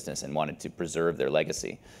going out of business and wanted to preserve their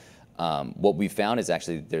legacy. What we found is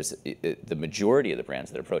actually the majority of the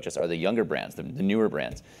brands that approach us are the younger brands, the newer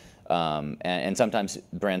brands, and sometimes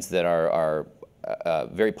brands that are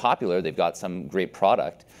very popular. They've got some great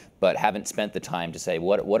product, but haven't spent the time to say,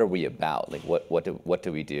 what are we about? Like, what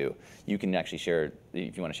do we do? You can actually share,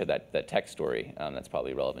 if you want to share that tech story, that's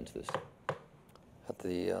probably relevant to this. At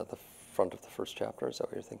the front of the first chapter, is that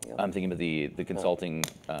what you're thinking of? I'm thinking of the consulting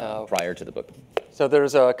prior to the book. So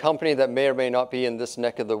there's a company that may or may not be in this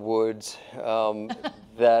neck of the woods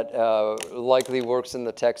that likely works in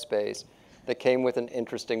the tech space that came with an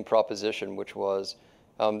interesting proposition, which was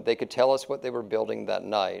they could tell us what they were building that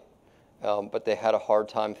night, but they had a hard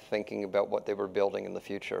time thinking about what they were building in the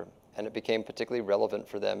future. And it became particularly relevant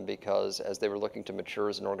for them because as they were looking to mature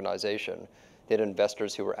as an organization, they had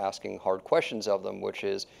investors who were asking hard questions of them, which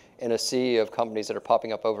is, in a sea of companies that are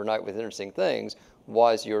popping up overnight with interesting things,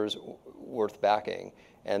 why is yours worth backing?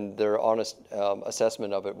 And their honest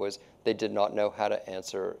assessment of it was they did not know how to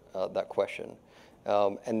answer that question.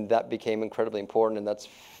 And that became incredibly important, and that's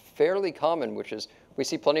fairly common, which is we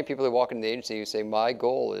see plenty of people who walk into the agency who say, my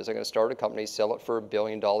goal is I'm going to start a company, sell it for $1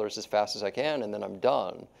 billion as fast as I can, and then I'm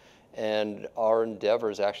done. And our endeavor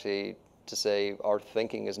is actually to say our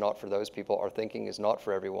thinking is not for those people, our thinking is not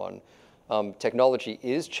for everyone. Technology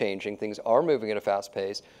is changing, things are moving at a fast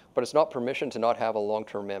pace, but it's not permission to not have a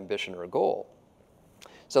long-term ambition or a goal.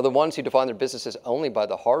 So the ones who define their businesses only by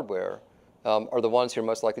the hardware are the ones who are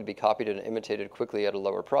most likely to be copied and imitated quickly at a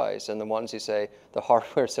lower price. And the ones who say the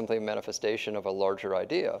hardware is simply a manifestation of a larger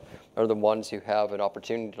idea are the ones who have an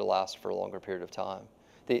opportunity to last for a longer period of time.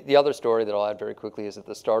 The other story that I'll add very quickly is at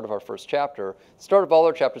the start of our first chapter, the start of all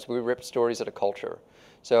our chapters, we ripped stories at a culture.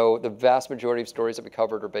 So the vast majority of stories that we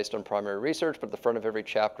covered are based on primary research, but at the front of every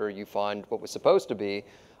chapter you find what was supposed to be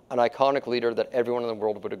an iconic leader that everyone in the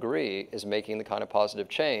world would agree is making the kind of positive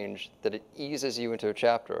change that it eases you into a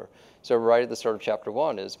chapter. So right at the start of chapter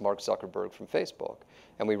 1 is Mark Zuckerberg from Facebook.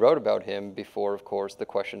 And we wrote about him before, of course, the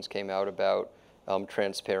questions came out about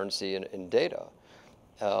transparency in data.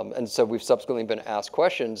 And so we've subsequently been asked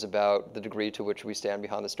questions about the degree to which we stand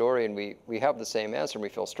behind the story, and we have the same answer, and we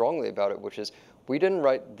feel strongly about it, which is we didn't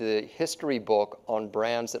write the history book on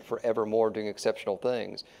brands that forevermore doing exceptional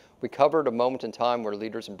things. We covered a moment in time where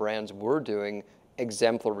leaders and brands were doing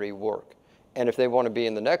exemplary work. And if they want to be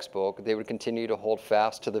in the next book, they would continue to hold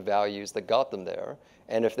fast to the values that got them there.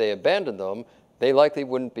 And if they abandoned them, they likely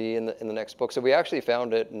wouldn't be in the next book. So we actually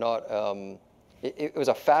found it not, it was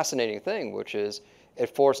a fascinating thing, which is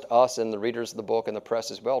it forced us and the readers of the book and the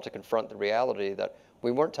press as well to confront the reality that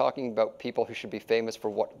we weren't talking about people who should be famous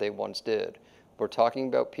for what they once did. We're talking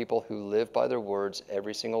about people who live by their words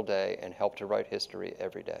every single day and help to write history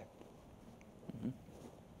every day. Mm-hmm.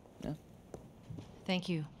 Yeah. Thank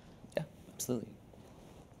you. Yeah, absolutely.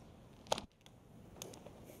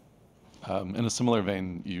 In a similar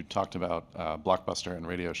vein, you talked about Blockbuster and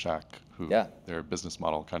Radio Shack, who their business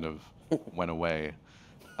model kind of went away.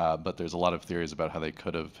 But there's a lot of theories about how they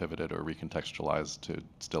could have pivoted or recontextualized to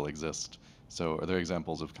still exist. So are there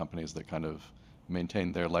examples of companies that kind of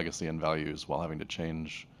maintained their legacy and values while having to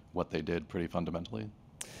change what they did pretty fundamentally?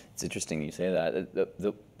 It's interesting you say that.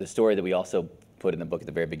 The story that we also put in the book at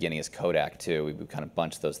the very beginning is Kodak too. We kind of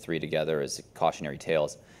bunched those three together as cautionary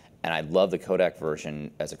tales. And I love the Kodak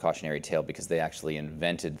version as a cautionary tale because they actually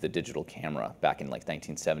invented the digital camera back in like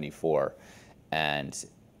 1974. And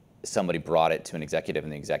somebody brought it to an executive,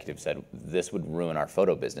 and the executive said, this would ruin our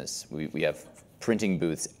photo business. We have printing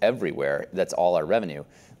booths everywhere. That's all our revenue.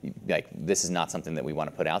 Like, this is not something that we want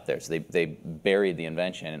to put out there. So they buried the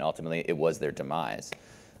invention, and ultimately it was their demise.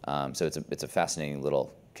 So it's a fascinating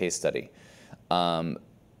little case study.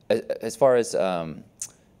 As far as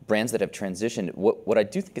brands that have transitioned, what I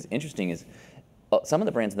do think is interesting is some of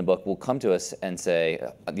the brands in the book will come to us and say,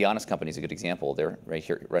 The Honest Company is a good example. They're right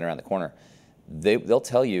here, right around the corner. They'll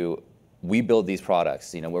tell you, we build these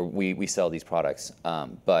products, where we sell these products,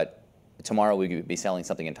 but tomorrow we could be selling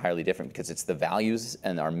something entirely different because it's the values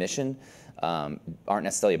and our mission aren't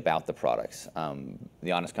necessarily about the products.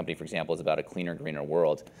 The Honest Company, for example, is about a cleaner, greener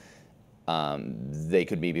world. They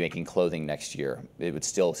could be making clothing next year. It would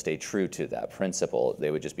still stay true to that principle.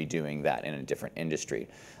 They would just be doing that in a different industry.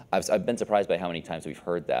 I've been surprised by how many times we've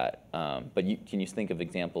heard that. But can you think of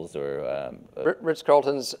examples or?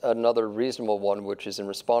 Ritz-Carlton's another reasonable one, which is in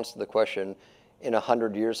response to the question, in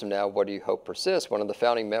 100 years from now, what do you hope persists? One of the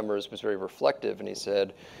founding members was very reflective, and he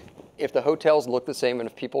said, if the hotels look the same, and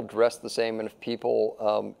if people dress the same, and if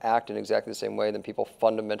people act in exactly the same way, then people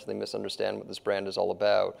fundamentally misunderstand what this brand is all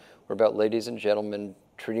about. We're about ladies and gentlemen,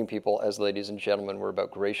 treating people as ladies and gentlemen. We're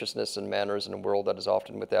about graciousness and manners in a world that is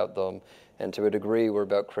often without them. And to a degree, we're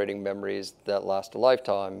about creating memories that last a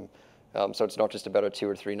lifetime. So it's not just about a 2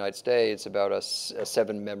 or 3 night stay, it's about a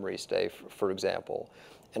 7 memory stay, for example.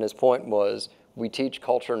 And his point was, we teach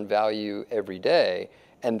culture and value every day,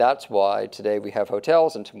 And that's why today we have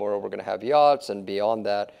hotels, and tomorrow we're going to have yachts, and beyond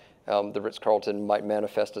that, the Ritz-Carlton might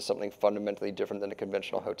manifest as something fundamentally different than a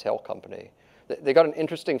conventional hotel company. They got an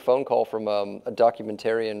interesting phone call from a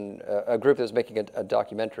documentarian, a group that was making a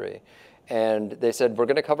documentary. And they said, we're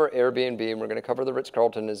going to cover Airbnb and we're going to cover the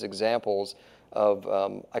Ritz-Carlton as examples of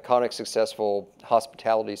iconic, successful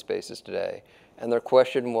hospitality spaces today. And their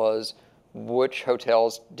question was, which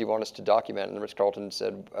hotels do you want us to document? And the Ritz-Carlton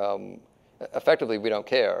said, effectively, we don't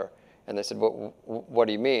care. And they said, what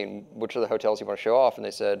do you mean? Which are the hotels you want to show off? And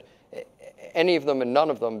they said, any of them and none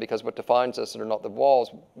of them, because what defines us are not the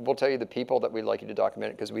walls. We'll tell you the people that we'd like you to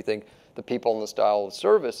document, because we think the people and the style of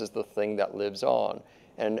service is the thing that lives on.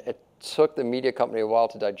 And it took the media company a while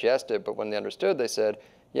to digest it, but when they understood, they said,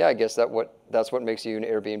 yeah, I guess that's what makes you and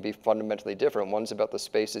Airbnb fundamentally different. One's about the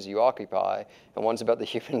spaces you occupy, and one's about the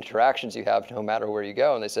human interactions you have no matter where you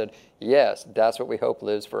go. And they said, yes, that's what we hope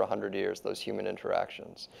lives for 100 years, those human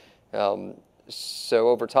interactions. So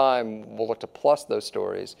over time, we'll look to plus those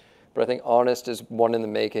stories. But I think Honest is one in the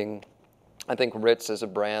making. I think Ritz is a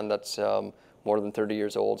brand that's more than 30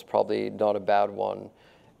 years old. It's probably not a bad one.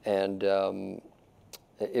 And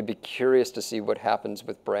it'd be curious to see what happens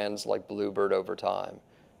with brands like Bluebird over time.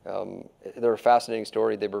 They're a fascinating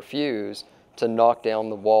story. They refuse to knock down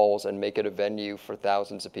the walls and make it a venue for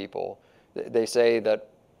thousands of people. They say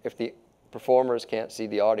that if the performers can't see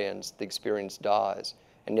the audience, the experience dies.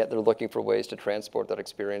 And yet they're looking for ways to transport that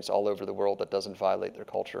experience all over the world that doesn't violate their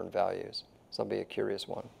culture and values. So that'll be a curious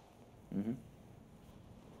one. Mm-hmm.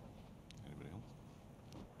 Anybody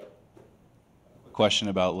else? Question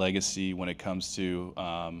about legacy when it comes to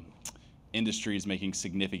industries making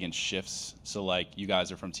significant shifts. So like you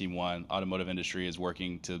guys are from Team One, automotive industry is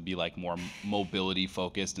working to be like more mobility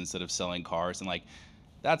focused instead of selling cars. And like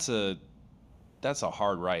that's a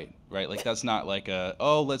hard right? Like that's not like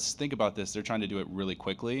oh, let's think about this. They're trying to do it really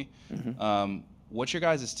quickly. Mm-hmm. What's your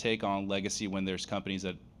guys' take on legacy when there's companies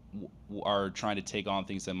that are trying to take on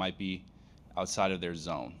things that might be outside of their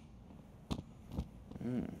zone?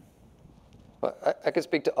 Well, I can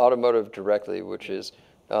speak to automotive directly, which is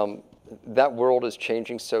that world is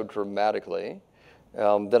changing so dramatically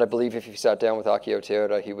that I believe if you sat down with Akio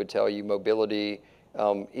Toyoda, he would tell you mobility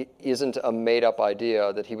isn't a made-up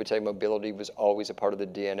idea, that he would say mobility was always a part of the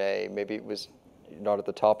DNA. Maybe it was not at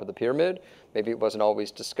the top of the pyramid. Maybe it wasn't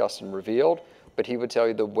always discussed and revealed. But he would tell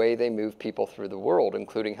you the way they move people through the world,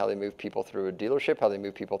 including how they move people through a dealership, how they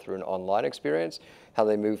move people through an online experience, how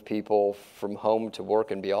they move people from home to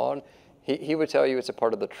work and beyond. He would tell you it's a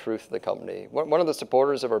part of the truth of the company. One of the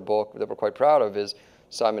supporters of our book that we're quite proud of is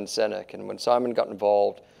Simon Sinek. And when Simon got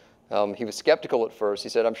involved, he was skeptical at first. He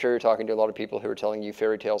said, I'm sure you're talking to a lot of people who are telling you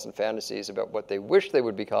fairy tales and fantasies about what they wish they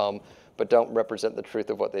would become, but don't represent the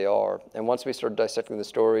truth of what they are. And once we started dissecting the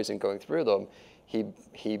stories and going through them,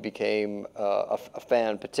 he became a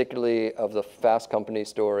fan, particularly of the Fast Company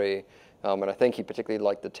story. And I think he particularly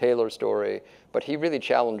liked the Taylor story. But he really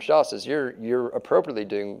challenged us, as you're appropriately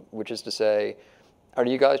doing, which is to say, are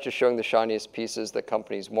you guys just showing the shiniest pieces that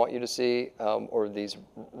companies want you to see, or these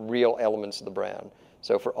real elements of the brand?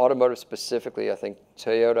 So for automotive specifically, I think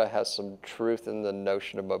Toyota has some truth in the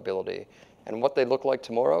notion of mobility. And what they look like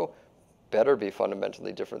tomorrow better be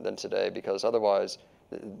fundamentally different than today, because otherwise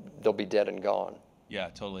they'll be dead and gone. Yeah,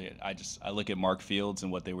 totally. I look at Mark Fields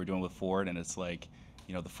and what they were doing with Ford, and it's like,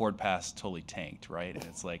 you know, the Ford Pass totally tanked, right? And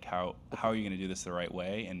it's like, how are you going to do this the right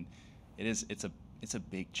way? And it's a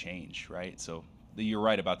big change, right? So you're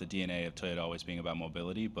right about the DNA of Toyota always being about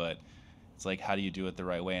mobility, but it's like, how do you do it the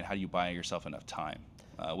right way, and how do you buy yourself enough time?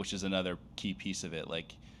 Which is another key piece of it.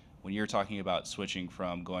 Like when you're talking about switching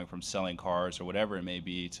from going from selling cars or whatever it may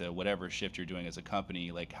be to whatever shift you're doing as a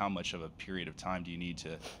company, like how much of a period of time do you need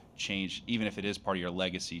to change, even if it is part of your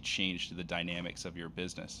legacy, change to the dynamics of your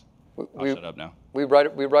business? I'll shut up now. We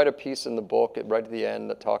write a piece in the book right at the end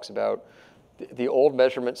that talks about the old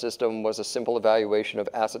measurement system was a simple evaluation of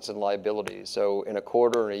assets and liabilities. So in a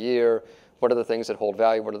quarter, in a year, what are the things that hold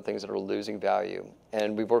value? What are the things that are losing value?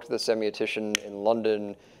 And we've worked with a semiotician in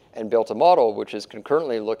London and built a model which is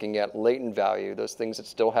concurrently looking at latent value, those things that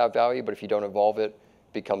still have value, but if you don't evolve it,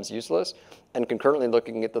 becomes useless, and concurrently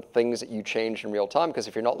looking at the things that you change in real time, because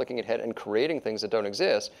if you're not looking ahead and creating things that don't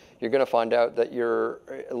exist, you're going to find out that your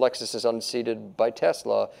Lexus is unseated by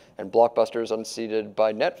Tesla and Blockbuster is unseated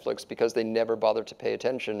by Netflix because they never bothered to pay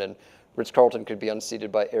attention, and Ritz-Carlton could be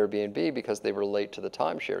unseated by Airbnb because they were late to the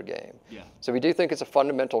timeshare game. Yeah. So we do think it's a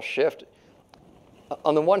fundamental shift.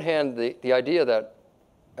 On the one hand, the idea that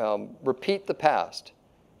repeat the past.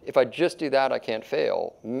 If I just do that, I can't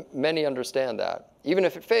fail. Many understand that. Even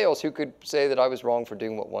if it fails, who could say that I was wrong for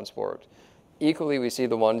doing what once worked? Equally, we see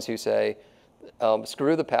the ones who say,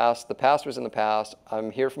 Screw the past. The past was in the past.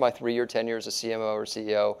 I'm here for my 3 year, 10 years as CMO or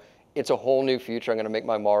CEO. It's a whole new future. I'm going to make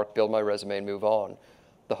my mark, build my resume, and move on.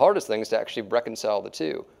 The hardest thing is to actually reconcile the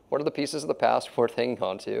two. What are the pieces of the past worth hanging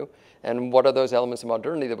on to? And what are those elements of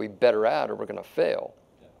modernity that we better add or we're going to fail?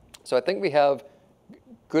 Yeah. So I think we have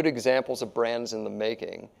good examples of brands in the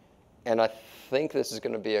making. And I think this is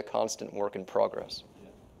going to be a constant work in progress.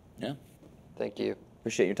 Yeah. Thank you.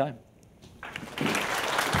 Appreciate your time.